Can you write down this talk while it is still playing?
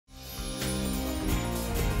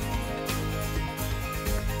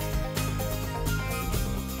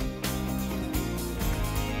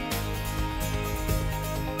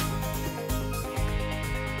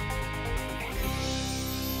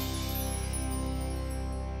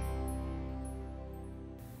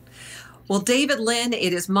Well, David Lynn,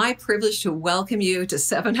 it is my privilege to welcome you to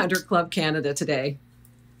 700 Club Canada today.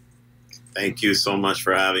 Thank you so much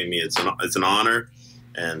for having me. It's an honor,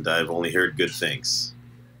 and I've only heard good things.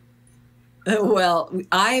 Well,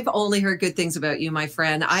 I've only heard good things about you, my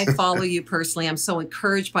friend. I follow you personally. I'm so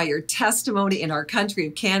encouraged by your testimony in our country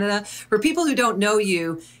of Canada. For people who don't know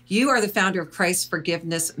you, you are the founder of Christ's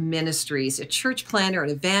Forgiveness Ministries, a church planner, an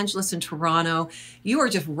evangelist in Toronto. You are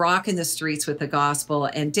just rocking the streets with the gospel.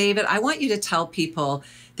 And David, I want you to tell people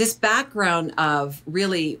this background of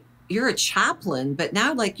really, you're a chaplain, but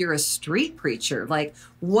now like you're a street preacher. Like,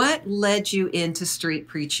 what led you into street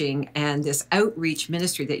preaching and this outreach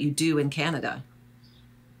ministry that you do in Canada?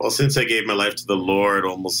 Well, since I gave my life to the Lord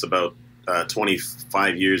almost about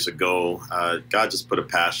 25 years ago, God just put a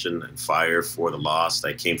passion and fire for the lost.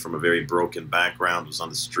 I came from a very broken background, was on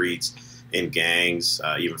the streets, in gangs,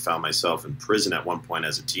 even found myself in prison at one point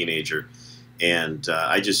as a teenager. And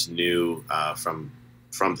I just knew from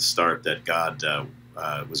the start that God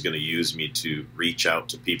was going to use me to reach out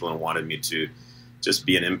to people and wanted me to just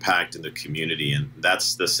be an impact in the community. And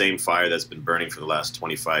that's the same fire that's been burning for the last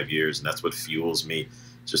 25 years. And that's what fuels me,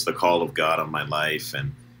 just the call of God on my life.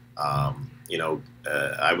 And,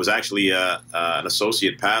 I was actually an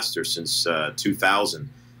associate pastor since 2000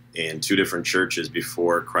 in two different churches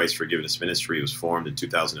before Christ's Forgiveness Ministry was formed in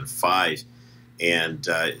 2005. And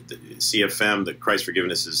the CFM, the Christ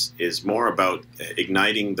Forgiveness, is more about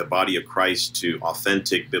igniting the body of Christ to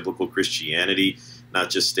authentic biblical Christianity, not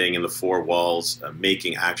just staying in the four walls,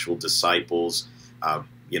 making actual disciples,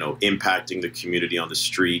 impacting the community on the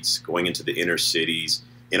streets, going into the inner cities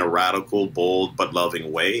in a radical, bold, but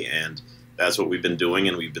loving way. And that's what we've been doing.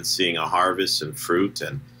 And we've been seeing a harvest and fruit.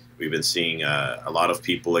 And we've been seeing a lot of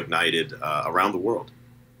people ignited around the world.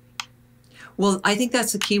 Well, I think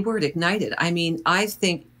that's the key word, ignited. I mean, I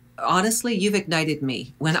think, honestly, you've ignited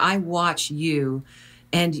me. When I watch you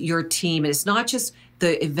and your team, and it's not just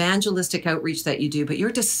the evangelistic outreach that you do, but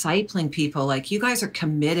you're discipling people. Like, you guys are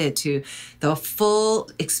committed to the full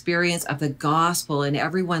experience of the gospel in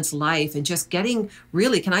everyone's life and just getting,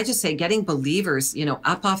 really, can I just say, getting believers,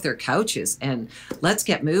 up off their couches and let's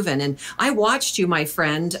get moving. And I watched you, my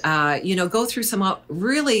friend, go through some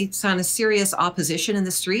really kind of serious opposition in the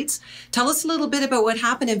streets. Tell us a little bit about what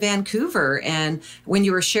happened in Vancouver and when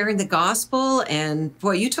you were sharing the gospel, and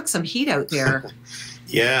boy, you took some heat out there.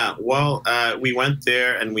 Yeah, well, we went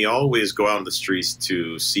there, and we always go out on the streets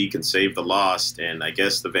to seek and save the lost. And I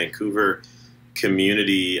guess the Vancouver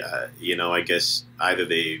community, I guess either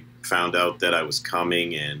they found out that I was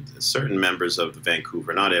coming, and certain members of the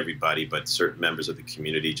Vancouver, not everybody, but certain members of the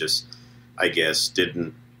community just, I guess,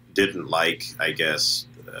 didn't like,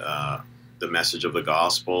 the message of the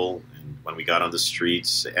gospel. And when we got on the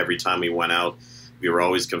streets, every time we went out, we were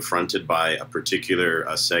always confronted by a particular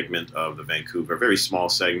segment of the Vancouver, a very small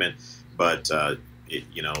segment, but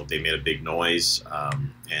they made a big noise,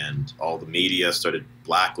 and all the media started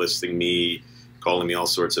blacklisting me, calling me all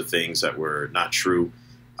sorts of things that were not true,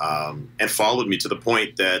 and followed me to the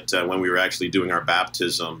point that when we were actually doing our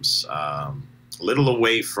baptisms, a little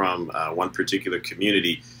away from one particular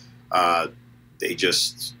community, they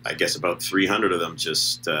just, I guess about 300 of them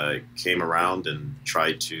just came around and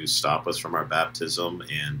tried to stop us from our baptism.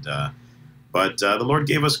 But the Lord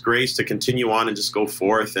gave us grace to continue on and just go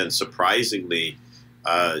forth. And surprisingly,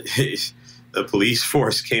 the police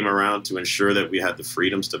force came around to ensure that we had the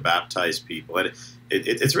freedoms to baptize people. And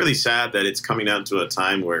it's really sad that it's coming down to a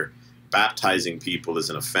time where baptizing people is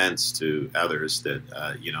an offense to others.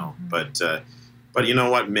 But you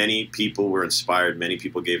know what? Many people were inspired. Many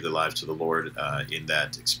people gave their lives to the Lord in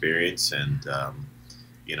that experience. And,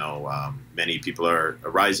 many people are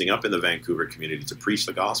rising up in the Vancouver community to preach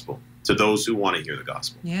the gospel to those who want to hear the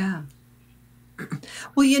gospel. Yeah.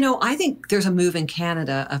 Well, I think there's a move in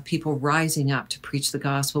Canada of people rising up to preach the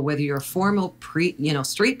gospel. Whether you're a formal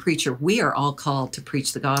street preacher, we are all called to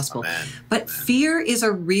preach the gospel. Amen. But Amen. Fear is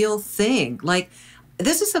a real thing. Like,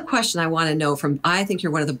 this is the question I want to know I think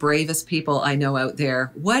you're one of the bravest people I know out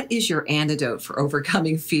there. What is your antidote for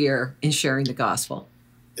overcoming fear in sharing the gospel?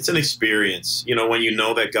 It's an experience. When you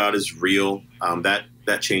know that God is real,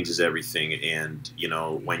 that changes everything. And,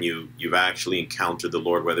 when you've actually encountered the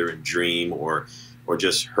Lord, whether in dream or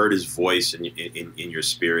just heard his voice in your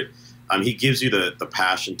spirit, he gives you the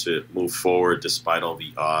passion to move forward despite all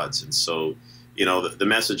the odds. And so, the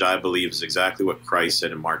message, I believe, is exactly what Christ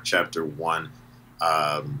said in Mark chapter 1.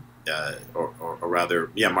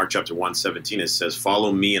 Mark chapter 1:17, it says,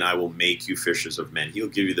 "Follow me and I will make you fishers of men." He'll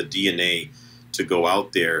give you the DNA to go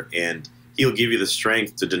out there, and he'll give you the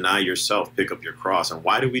strength to deny yourself, pick up your cross. And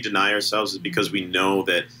why do we deny ourselves? Is because we know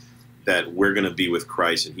that that we're going to be with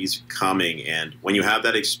Christ and he's coming. And when you have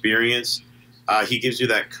that experience, he gives you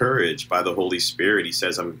that courage by the Holy Spirit. He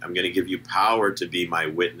says, I'm going to give you power to be my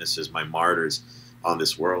witnesses, my martyrs on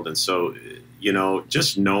this world. And so, you know,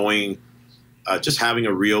 just knowing, just having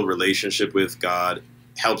a real relationship with God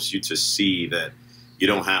helps you to see that you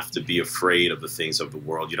don't have to be afraid of the things of the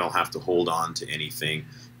world. You don't have to hold on to anything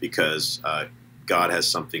because God has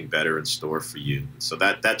something better in store for you. So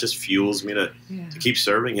that just fuels me to keep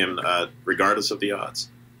serving him regardless of the odds.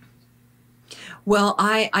 Well,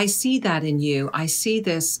 I see that in you. I see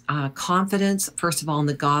this confidence, first of all, in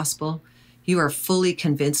the gospel. You are fully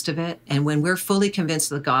convinced of it. And when we're fully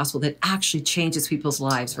convinced of the gospel, that actually changes people's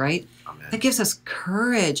lives, right? Amen. That gives us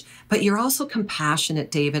courage. But you're also compassionate,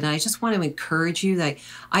 David. And I just want to encourage you that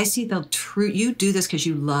I see the truth. You do this because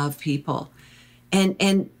you love people.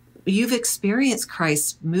 And you've experienced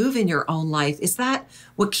Christ move in your own life. Is that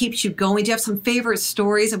what keeps you going? Do you have some favorite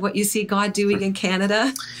stories of what you see God doing in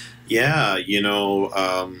Canada? Yeah, you know,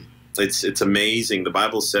 it's amazing. The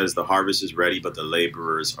Bible says the harvest is ready, but the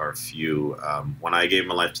laborers are few. When I gave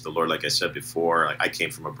my life to the Lord, like I said before, I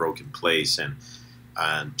came from a broken place, and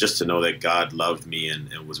just to know that God loved me and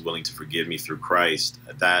was willing to forgive me through Christ,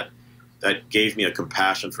 that gave me a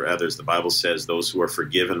compassion for others. The Bible says those who are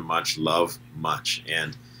forgiven much love much,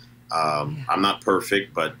 and I'm not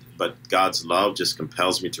perfect, but God's love just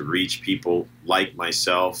compels me to reach people like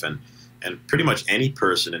myself and pretty much any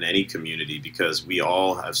person in any community, because we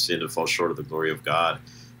all have sinned and fall short of the glory of God.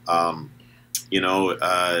 You know,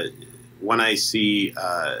 when I see,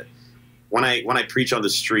 when I preach on the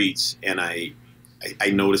streets and I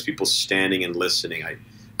notice people standing and listening,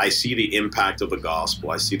 I see the impact of the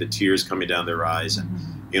gospel. I see the tears coming down their eyes. And,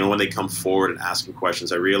 you know, when they come forward and asking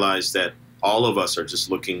questions, I realize that all of us are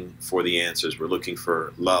just looking for the answers. We're looking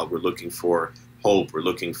for love. We're looking for hope. We're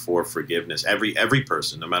looking for forgiveness. Every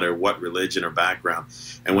person, no matter what religion or background.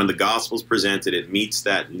 And when the gospel's presented, it meets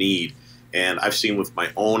that need. And I've seen with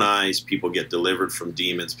my own eyes, people get delivered from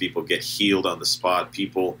demons, people get healed on the spot,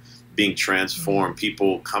 people being transformed,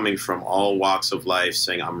 people coming from all walks of life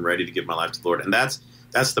saying, I'm ready to give my life to the Lord. And that's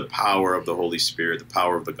the power of the Holy Spirit, the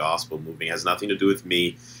power of the gospel moving. It has nothing to do with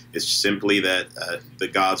me. It's simply that the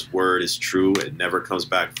God's word is true. It never comes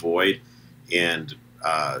back void. And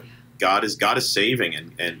God is saving,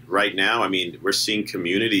 and right now, I mean, we're seeing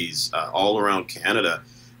communities all around Canada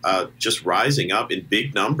just rising up in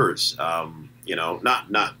big numbers. You know,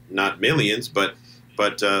 not millions, but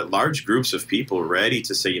large groups of people ready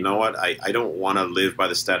to say, you know what, I don't want to live by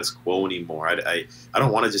the status quo anymore. I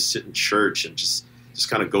don't want to just sit in church and just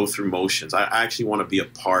kind of go through motions. I actually want to be a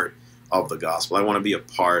part of the gospel. I want to be a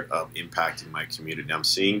part of impacting my community. I'm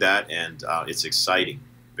seeing that, and it's exciting,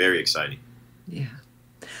 very exciting. Yeah.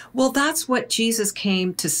 Well, that's what Jesus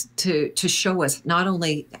came to show us, not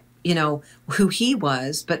only, you know, who he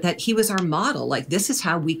was, but that he was our model. Like, this is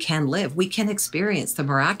how we can live. We can experience the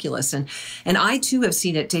miraculous. And I too have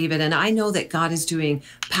seen it, David, and I know that God is doing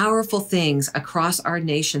powerful things across our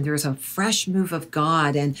nation. There's a fresh move of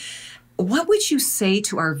God. And what would you say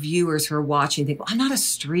to our viewers who are watching? Think, well, I'm not a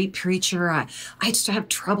street preacher. I just have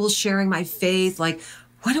trouble sharing my faith. Like,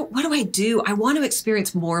 what do I do? I want to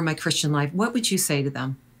experience more in my Christian life. What would you say to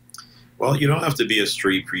them? Well, you don't have to be a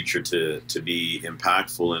street preacher to be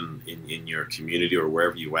impactful in your community or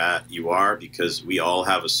wherever you are, because we all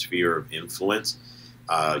have a sphere of influence.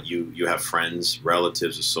 You have friends,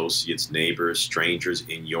 relatives, associates, neighbors, strangers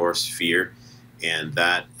in your sphere, and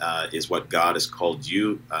that is what God has called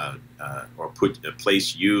you or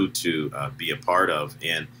placed you to be a part of.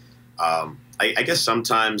 And I guess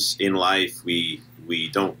sometimes in life we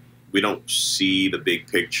don't see the big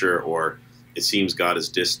picture, or it seems God is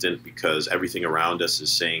distant because everything around us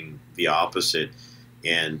is saying the opposite.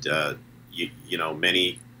 And, you know,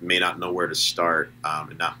 many may not know where to start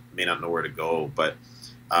and may not know where to go. But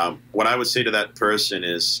what I would say to that person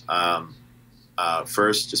is,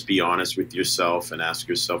 first, just be honest with yourself and ask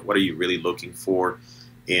yourself, what are you really looking for?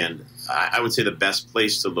 And I would say the best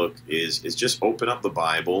place to look is just open up the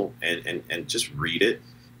Bible and just read it.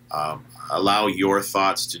 Allow your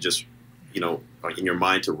thoughts to just, you know, in your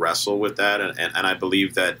mind to wrestle with that. And I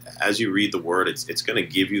believe that as you read the word, it's going to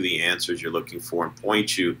give you the answers you're looking for and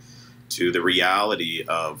point you to the reality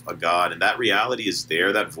of a God. And that reality is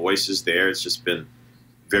there. That voice is there. It's just been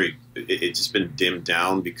it's just been dimmed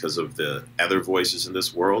down because of the other voices in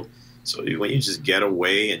this world. So when you just get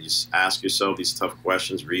away and just ask yourself these tough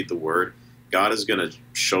questions, read the word, God is going to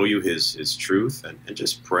show you his truth, and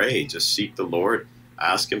just pray, just seek the Lord,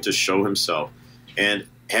 ask him to show himself. And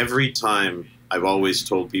every time I've always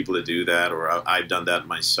told people to do that, or I've done that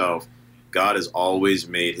myself, God has always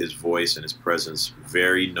made his voice and his presence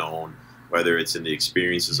very known, whether it's in the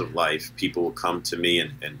experiences of life. People will come to me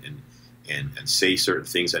and say certain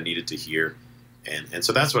things I needed to hear. And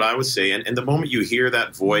so that's what I would say. And the moment you hear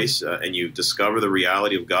that voice and you discover the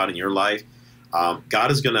reality of God in your life, God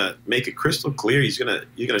is going to make it crystal clear. You're going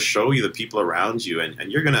to show you the people around you,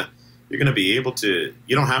 and you're going to be able to.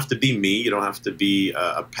 You don't have to be me. You don't have to be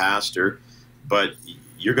a pastor, but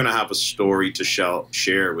you're going to have a story to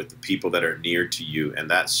share with the people that are near to you, and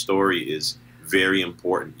that story is very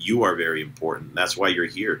important. You are very important. That's why you're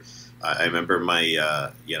here. I remember my,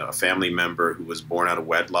 a family member who was born out of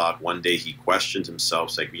wedlock. One day he questioned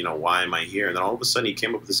himself, like, why am I here? And then all of a sudden he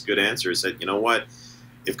came up with this good answer. He said, you know what?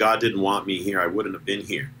 If God didn't want me here, I wouldn't have been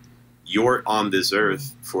here. You're on this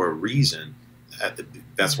earth for a reason.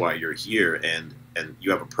 That's why you're here, and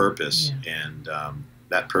you have a purpose, and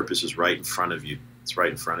that purpose is right in front of you. It's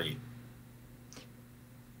right in front of you.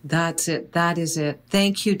 That's it. That is it.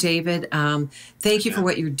 Thank you, David. Thank you for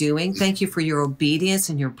what you're doing. Thank you for your obedience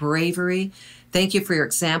and your bravery. Thank you for your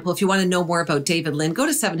example. If you want to know more about David Lynn, go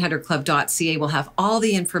to 700club.ca. We'll have all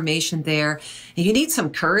the information there. And you need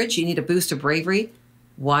some courage. You need a boost of bravery.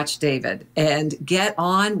 Watch David and get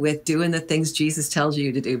on with doing the things Jesus tells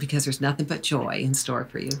you to do, because there's nothing but joy in store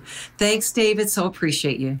for you. Thanks, David. So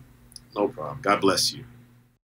appreciate you. No problem. God bless you.